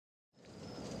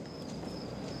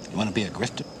You want to be a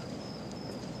grifter?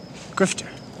 Grifter?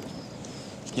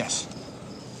 Yes.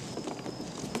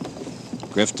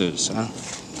 Grifters, huh?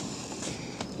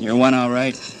 You're one, all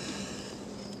right.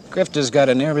 Grifters got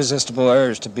an irresistible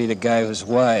urge to be the guy who's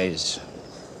wise.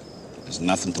 There's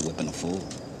nothing to whipping a fool.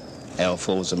 Hell,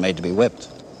 fools are made to be whipped.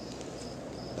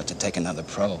 But to take another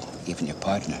pro, even your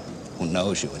partner, who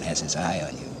knows you and has his eye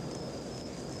on you,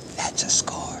 that's a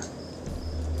score.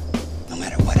 No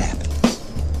matter what happens.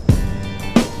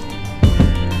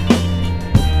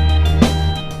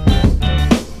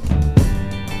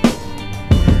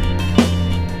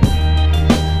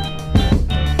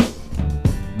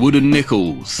 Wooden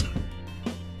Nichols.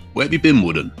 Where have you been,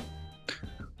 Wooden?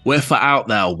 Wherefore out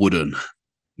thou, Wooden?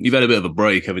 You've had a bit of a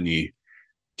break, haven't you?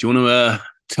 Do you want to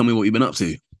tell me what you've been up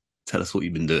to? Tell us what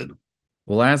you've been doing.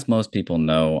 Well, as most people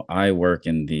know, I work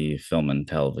in the film and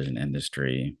television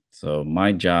industry. So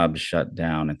my job shut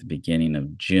down at the beginning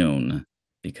of June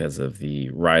because of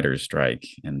the writer's strike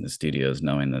and the studios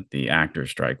knowing that the actor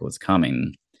strike was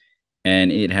coming.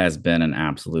 And it has been an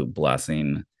absolute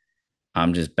blessing.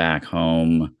 I'm just back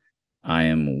home. I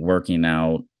am working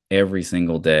out every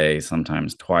single day,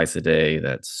 sometimes twice a day.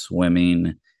 That's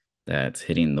swimming, that's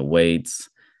hitting the weights.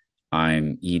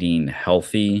 I'm eating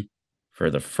healthy for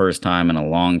the first time in a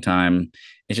long time.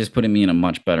 It's just putting me in a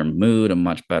much better mood, a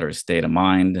much better state of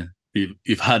mind.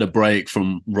 You've had a break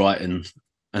from writing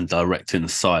and directing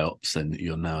psyops, and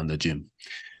you're now in the gym.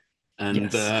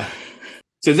 And yes.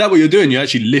 So is that what you're doing? You're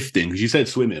actually lifting, because you said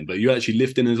swimming, but you're actually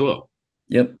lifting as well?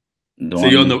 You're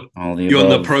on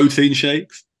the protein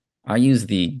shakes? I use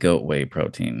the goat whey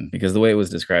protein because the way it was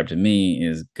described to me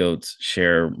is goats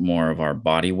share more of our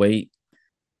body weight.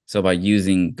 So by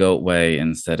using goat whey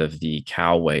instead of the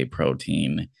cow whey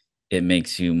protein, it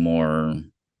makes you more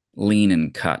lean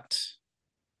and cut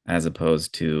as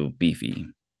opposed to beefy.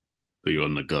 But you're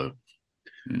on the go.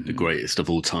 Mm-hmm. The greatest of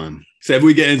all time. So if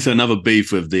we get into another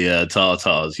beef with the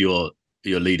Tartars, you're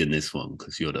leading this one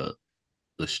because you're the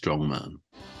strong man.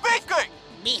 Beefcake!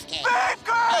 Beefcake!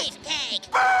 Beefcake!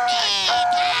 Beefcake!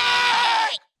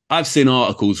 Beefcake! I've seen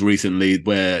articles recently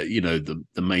where, you know,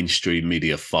 the mainstream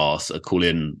media farce are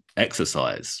calling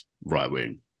exercise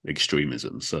right-wing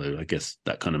extremism. So I guess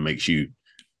that kind of makes you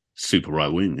super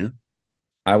right-wing, yeah?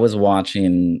 I was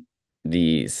watching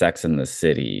the Sex and the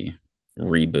City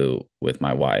reboot with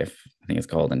my wife. I think it's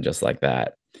called And Just Like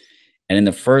That. And in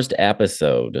the first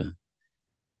episode,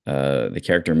 the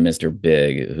character Mr.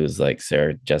 Big, who's like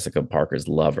Sarah Jessica Parker's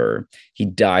lover, he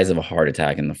dies of a heart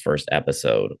attack in the first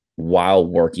episode while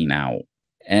working out.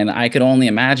 And I could only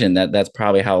imagine that that's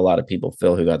probably how a lot of people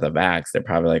feel who got the vax. They're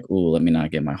probably like, ooh, let me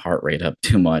not get my heart rate up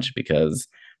too much, because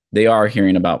they are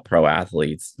hearing about pro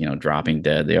athletes, you know, dropping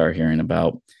dead. They are hearing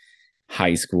about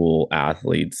high school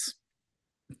athletes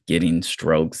getting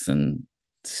strokes and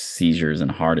seizures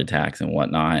and heart attacks and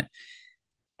whatnot.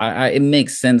 It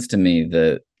makes sense to me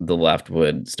that the left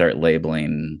would start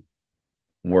labeling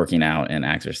working out and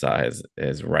exercise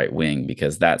as right wing,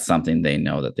 because that's something they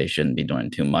know that they shouldn't be doing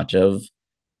too much of,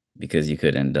 because you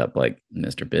could end up like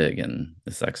Mr. Big in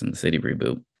the Sex and the City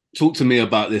reboot. Talk to me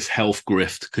about this health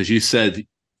grift, because you said,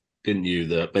 didn't you,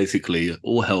 that basically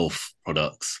all health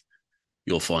products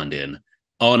you're finding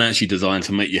aren't actually designed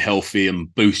to make you healthy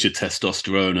and boost your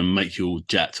testosterone and make you all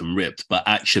jacked and ripped, but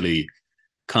actually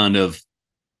kind of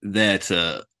there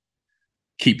to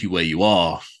keep you where you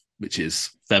are, which is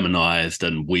feminized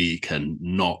and weak and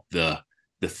not the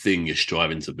thing you're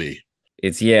striving to be.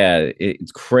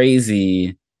 It's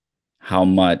crazy how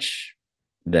much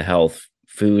the health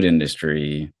food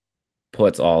industry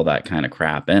puts all that kind of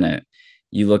crap in it.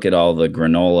 You look at all the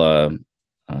granola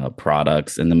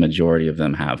products, and the majority of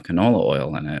them have canola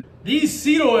oil in it. These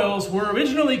seed oils were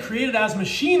originally created as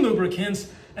machine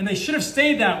lubricants, and they should have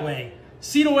stayed that way.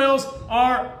 Seed oils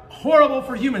are horrible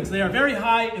for humans. They are very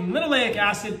high in linoleic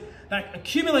acid that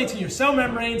accumulates in your cell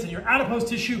membranes and your adipose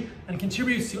tissue and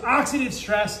contributes to oxidative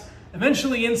stress,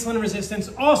 eventually insulin resistance,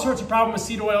 all sorts of problems with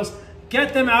seed oils.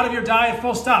 Get them out of your diet,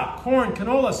 full stop. Corn,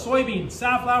 canola, soybean,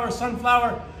 safflower,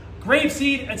 sunflower,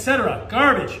 grapeseed, etc.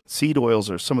 Garbage. Seed oils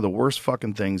are some of the worst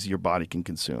fucking things your body can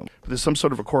consume. There's some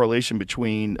sort of a correlation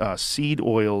between seed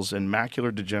oils and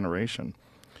macular degeneration.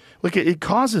 Look, it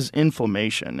causes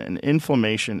inflammation, and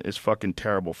inflammation is fucking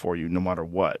terrible for you no matter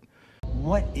what.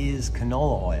 What is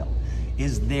canola oil?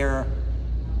 Is there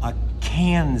a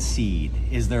can seed?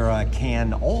 Is there a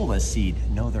canola seed?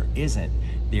 No, there isn't.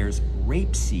 There's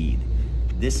rapeseed.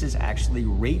 This is actually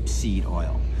rapeseed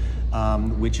oil,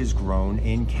 which is grown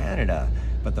in Canada.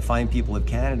 But the fine people of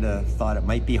Canada thought it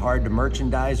might be hard to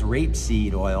merchandise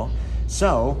rapeseed oil,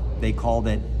 so they called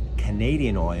it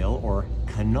Canadian oil or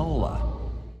canola.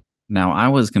 Now, I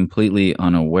was completely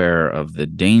unaware of the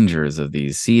dangers of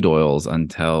these seed oils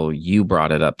until you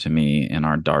brought it up to me in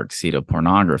our Dark Seed of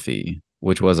Pornography,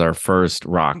 which was our first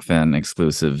Rockfin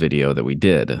exclusive video that we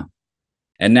did.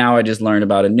 And now I just learned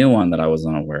about a new one that I was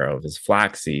unaware of, is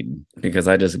flaxseed, because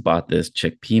I just bought this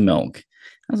chickpea milk.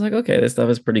 I was like, okay, this stuff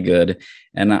is pretty good.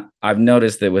 And I've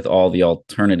noticed that with all the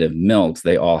alternative milks,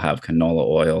 they all have canola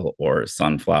oil or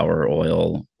sunflower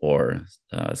oil or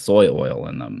soy oil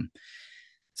in them.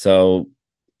 So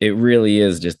it really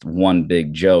is just one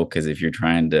big joke, because if you're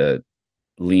trying to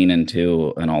lean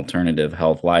into an alternative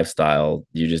health lifestyle,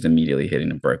 you're just immediately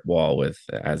hitting a brick wall with,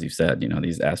 as you said,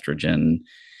 these estrogen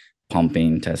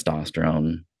pumping,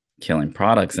 testosterone killing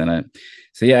products in it.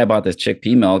 So yeah, I bought this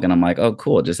chickpea milk and I'm like, oh,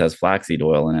 cool. It just has flaxseed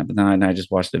oil in it. But then I just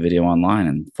watched a video online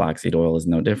and flaxseed oil is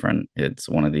no different. It's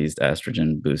one of these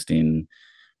estrogen boosting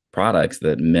products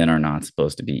that men are not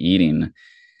supposed to be eating.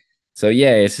 So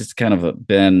yeah, it's just kind of it's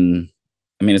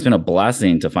been a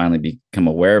blessing to finally become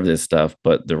aware of this stuff,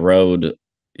 but the road,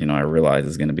 I realize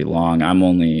is going to be long. I'm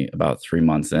only about 3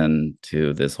 months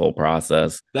into this whole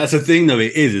process. That's the thing, though.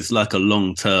 It's like a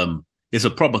long-term, it's a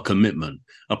proper commitment,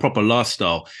 a proper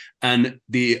lifestyle. And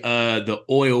the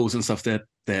oils and stuff, they're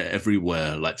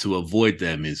everywhere. Like, to avoid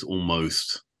them is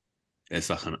almost, it's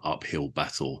like an uphill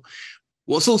battle.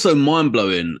 What's also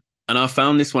mind-blowing, and I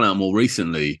found this one out more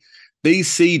recently, these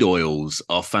seed oils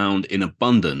are found in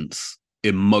abundance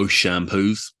in most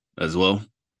shampoos as well.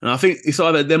 And I think it's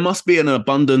either there must be an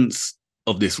abundance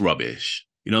of this rubbish,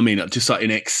 you know what I mean? Just like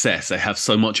in excess, they have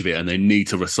so much of it and they need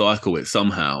to recycle it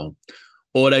somehow.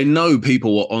 Or they know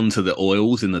people are onto the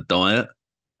oils in the diet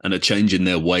and are changing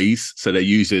their ways. So they're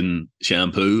using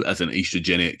shampoo as an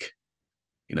estrogenic,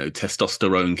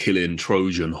 testosterone killing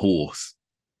Trojan horse.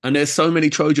 And there's so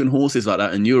many Trojan horses like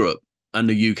that in Europe and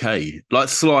the UK, like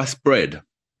sliced bread.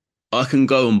 I can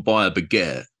go and buy a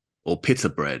baguette or pita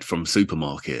bread from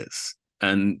supermarkets,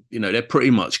 and they're pretty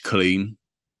much clean,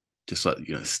 just like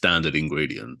standard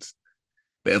ingredients.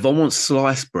 But if I want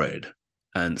sliced bread,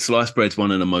 and sliced bread's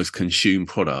one of the most consumed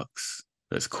products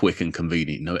that's quick and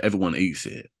convenient, everyone eats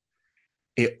it.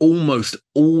 It almost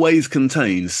always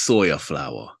contains soya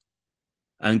flour,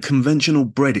 and conventional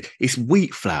bread, it's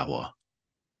wheat flour.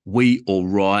 Wheat or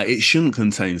rye, it shouldn't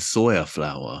contain soya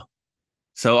flour.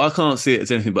 So I can't see it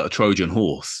as anything but a Trojan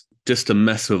horse, just to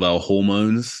mess with our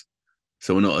hormones,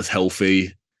 so we're not as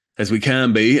healthy as we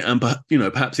can be, and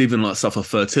perhaps even like suffer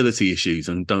fertility issues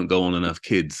and don't go on and have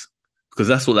kids, because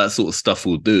that's what that sort of stuff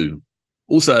will do.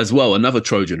 Also, as well, another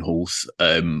Trojan horse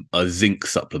are zinc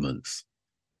supplements.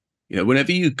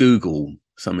 Whenever you Google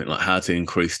something like how to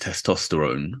increase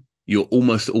testosterone, you'll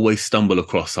almost always stumble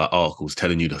across articles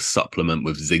telling you to supplement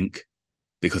with zinc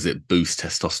because it boosts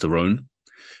testosterone.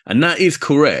 And that is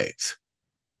correct.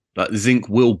 Like, zinc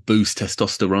will boost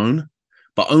testosterone,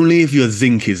 but only if your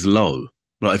zinc is low,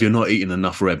 like if you're not eating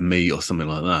enough red meat or something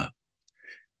like that.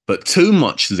 But too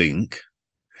much zinc,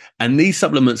 and these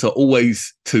supplements are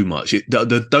always too much.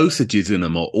 The dosages in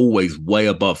them are always way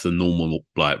above the normal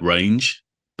range.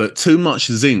 But too much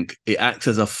zinc, it acts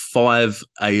as a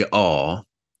 5-AR,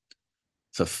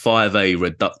 so 5A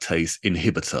reductase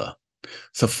inhibitor.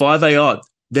 So 5AR,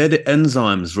 they're the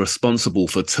enzymes responsible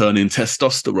for turning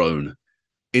testosterone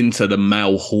into the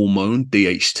male hormone,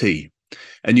 DHT.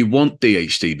 And you want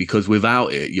DHT because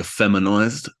without it, you're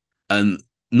feminized. And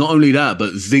not only that,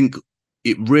 but zinc,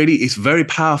 it's very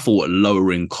powerful at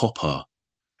lowering copper.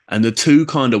 And the two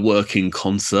kind of work in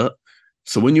concert.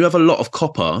 So when you have a lot of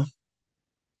copper,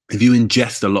 if you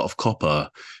ingest a lot of copper,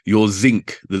 the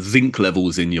zinc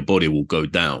levels in your body will go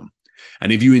down.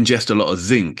 And if you ingest a lot of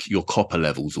zinc, your copper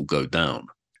levels will go down.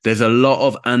 There's a lot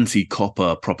of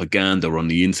anti-copper propaganda on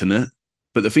the internet.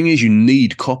 But the thing is, you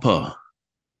need copper.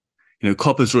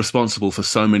 Copper's responsible for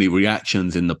so many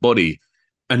reactions in the body.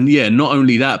 And yeah, not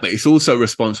only that, but it's also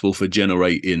responsible for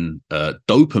generating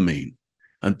dopamine.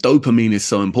 And dopamine is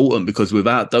so important because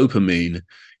without dopamine,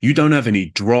 you don't have any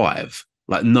drive.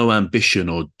 Like no ambition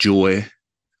or joy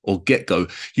or get-go.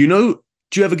 Do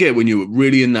you ever get when you're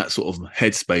really in that sort of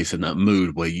headspace and that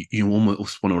mood where you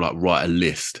almost want to write a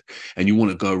list and you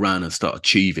want to go around and start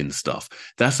achieving stuff?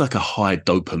 That's like a high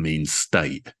dopamine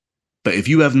state. But if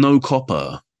you have no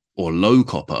copper or low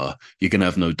copper, you're going to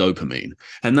have no dopamine.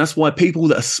 And that's why people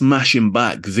that are smashing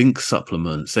back zinc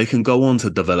supplements, they can go on to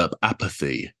develop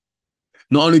apathy.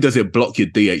 Not only does it block your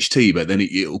DHT, but then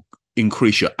it'll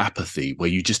increase your apathy where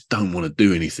you just don't want to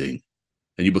do anything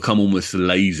and you become almost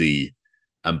lazy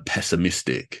and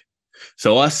pessimistic.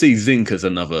 So I see zinc as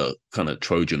another kind of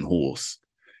Trojan horse.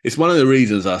 It's one of the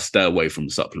reasons I stay away from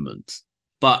supplements.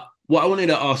 But what I wanted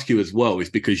to ask you as well is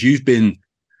because you've been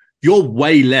you're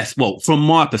way less, well, from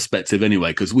my perspective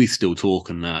anyway, because we still talk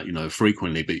and that, you know,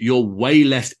 frequently, but you're way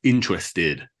less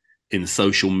interested in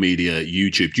social media,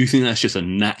 YouTube. Do you think that's just a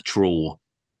natural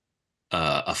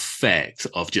effect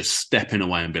of just stepping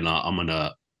away and being like, I'm going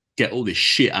to get all this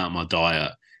shit out of my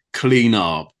diet, clean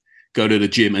up, go to the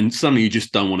gym, and suddenly you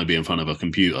just don't want to be in front of a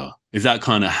computer? Is that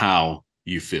kind of how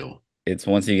you feel? It's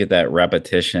once you get that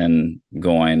repetition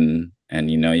going and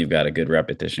you know you've got a good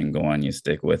repetition going, you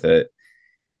stick with it.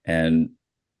 And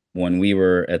when we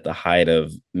were at the height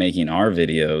of making our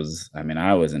videos, I mean,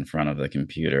 I was in front of the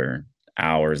computer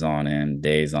hours on end,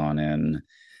 days on end.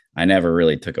 I never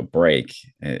really took a break.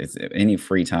 Any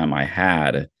free time I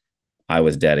had, I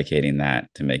was dedicating that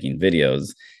to making videos.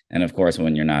 And of course,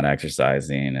 when you're not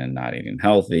exercising and not eating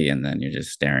healthy, and then you're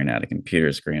just staring at a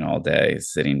computer screen all day,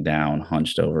 sitting down,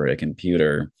 hunched over a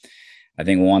computer, I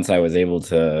think once I was able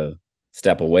to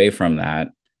step away from that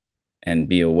and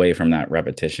be away from that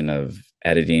repetition of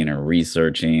editing or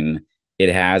researching, it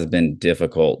has been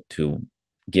difficult to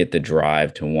get the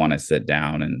drive to want to sit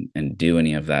down and do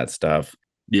any of that stuff.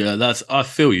 Yeah, I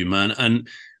feel you, man. And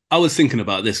I was thinking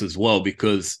about this as well,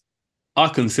 because I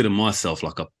consider myself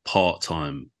like a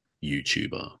part-time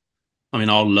YouTuber. I mean,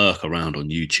 I'll lurk around on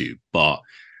YouTube, but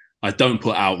I don't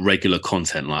put out regular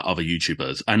content like other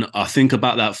YouTubers. And I think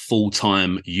about that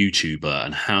full-time YouTuber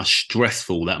and how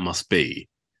stressful that must be.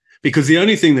 Because the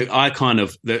only thing that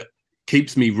that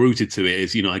keeps me rooted to it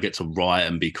is, you know, I get to write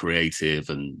and be creative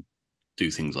and do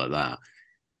things like that.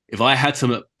 If I had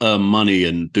to earn money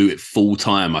and do it full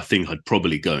time, I think I'd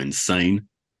probably go insane.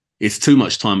 It's too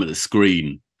much time at the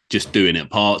screen just doing it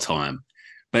part time.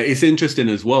 But it's interesting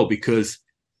as well, because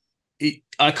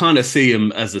I kind of see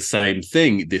them as the same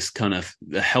thing. This kind of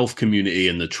the health community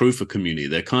and the truther community,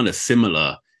 they're kind of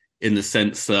similar in the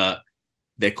sense that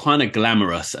they're kind of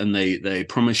glamorous and they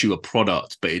promise you a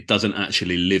product, but it doesn't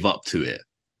actually live up to it.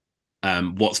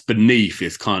 What's beneath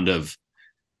is kind of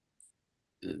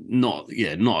not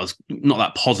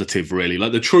that positive, really.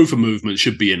 Like the truther movement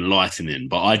should be enlightening,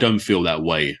 but I don't feel that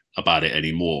way about it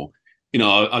anymore. You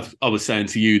know, I was saying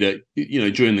to you that, you know,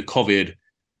 during the COVID,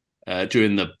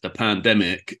 during the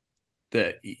pandemic,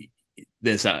 that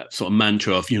there's that sort of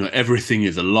mantra of, you know, everything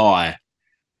is a lie.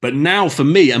 But now for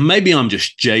me, and maybe I'm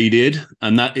just jaded,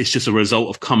 and that is just a result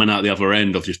of coming out the other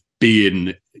end of just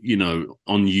being, you know,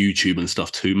 on YouTube and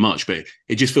stuff too much. But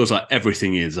it just feels like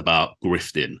everything is about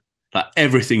grifting. Like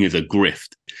everything is a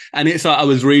grift. And it's like I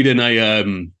was reading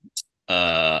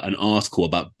an article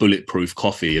about bulletproof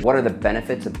coffee. What are the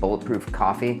benefits of bulletproof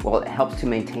coffee? Well, it helps to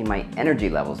maintain my energy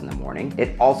levels in the morning.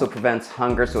 It also prevents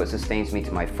hunger, so it sustains me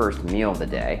to my first meal of the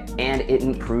day. And it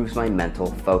improves my mental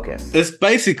focus. It's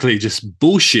basically just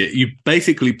bullshit. You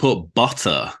basically put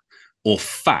butter or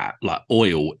fat, like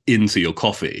oil, into your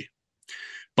coffee.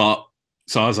 But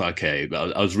so I was like, okay,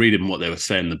 I was reading what they were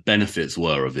saying the benefits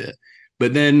were of it.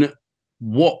 But then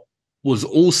what was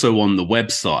also on the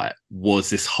website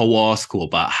was this whole article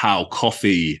about how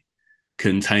coffee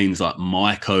contains like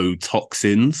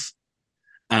mycotoxins,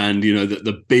 and you know that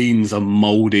the beans are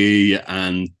moldy,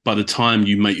 and by the time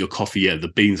you make your coffee, the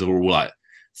beans are all like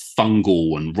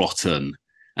fungal and rotten,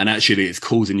 and actually it's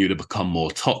causing you to become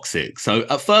more toxic. So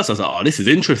at first I was like, oh, this is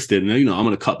interesting, you know, I'm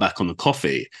going to cut back on the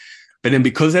coffee. But then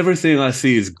because everything I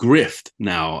see is grift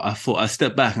now, I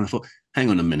stepped back and I thought, hang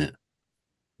on a minute.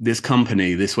 This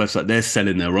company, this website, they're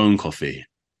selling their own coffee,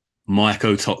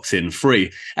 mycotoxin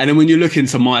free. And then when you look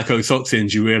into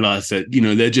mycotoxins, you realize that, you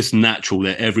know, they're just natural.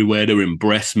 They're everywhere. They're in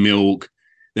breast milk.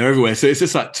 They're everywhere. So it's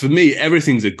just like, for me,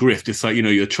 everything's a grift. It's like, you know,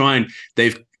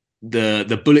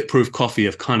 the bulletproof coffee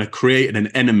have kind of created an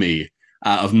enemy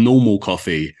out of normal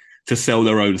coffee to sell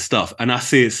their own stuff. And I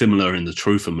see it similar in the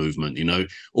truther movement, you know,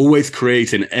 always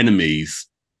creating enemies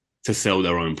to sell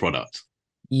their own product.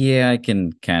 Yeah, I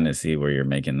can kind of see where you're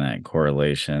making that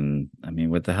correlation. I mean,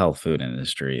 with the health food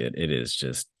industry, it is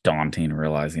just daunting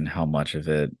realizing how much of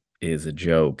it is a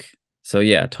joke. So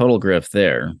yeah, total grift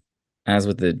there. As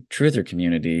with the truther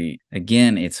community,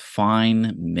 again, it's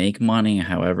fine. Make money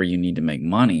however you need to make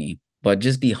money, but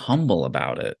just be humble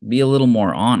about it. Be a little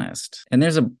more honest. And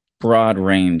there's a broad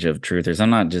range of truthers. I'm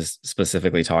not just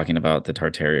specifically talking about the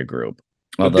Tartaria group.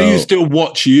 Although, do you still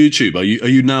watch YouTube? Are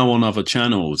you now on other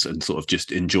channels and sort of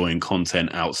just enjoying content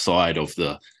outside of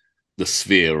the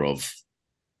sphere of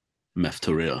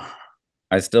Meftaria?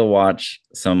 I still watch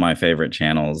some of my favorite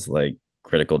channels like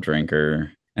Critical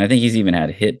Drinker. And I think he's even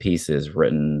had hit pieces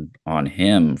written on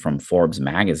him from Forbes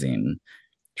magazine,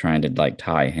 trying to like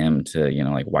tie him to, you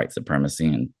know, like white supremacy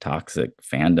and toxic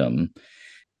fandom.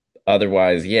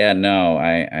 Otherwise, yeah, no,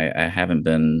 I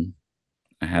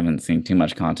haven't seen too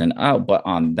much content out. But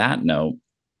on that note,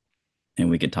 and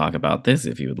we could talk about this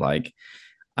if you would like.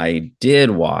 I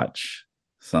did watch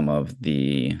some of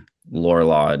the Lore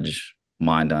Lodge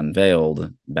Mind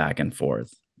Unveiled back and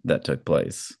forth that took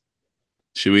place.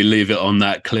 Should we leave it on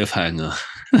that cliffhanger?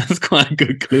 That's quite a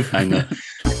good cliffhanger.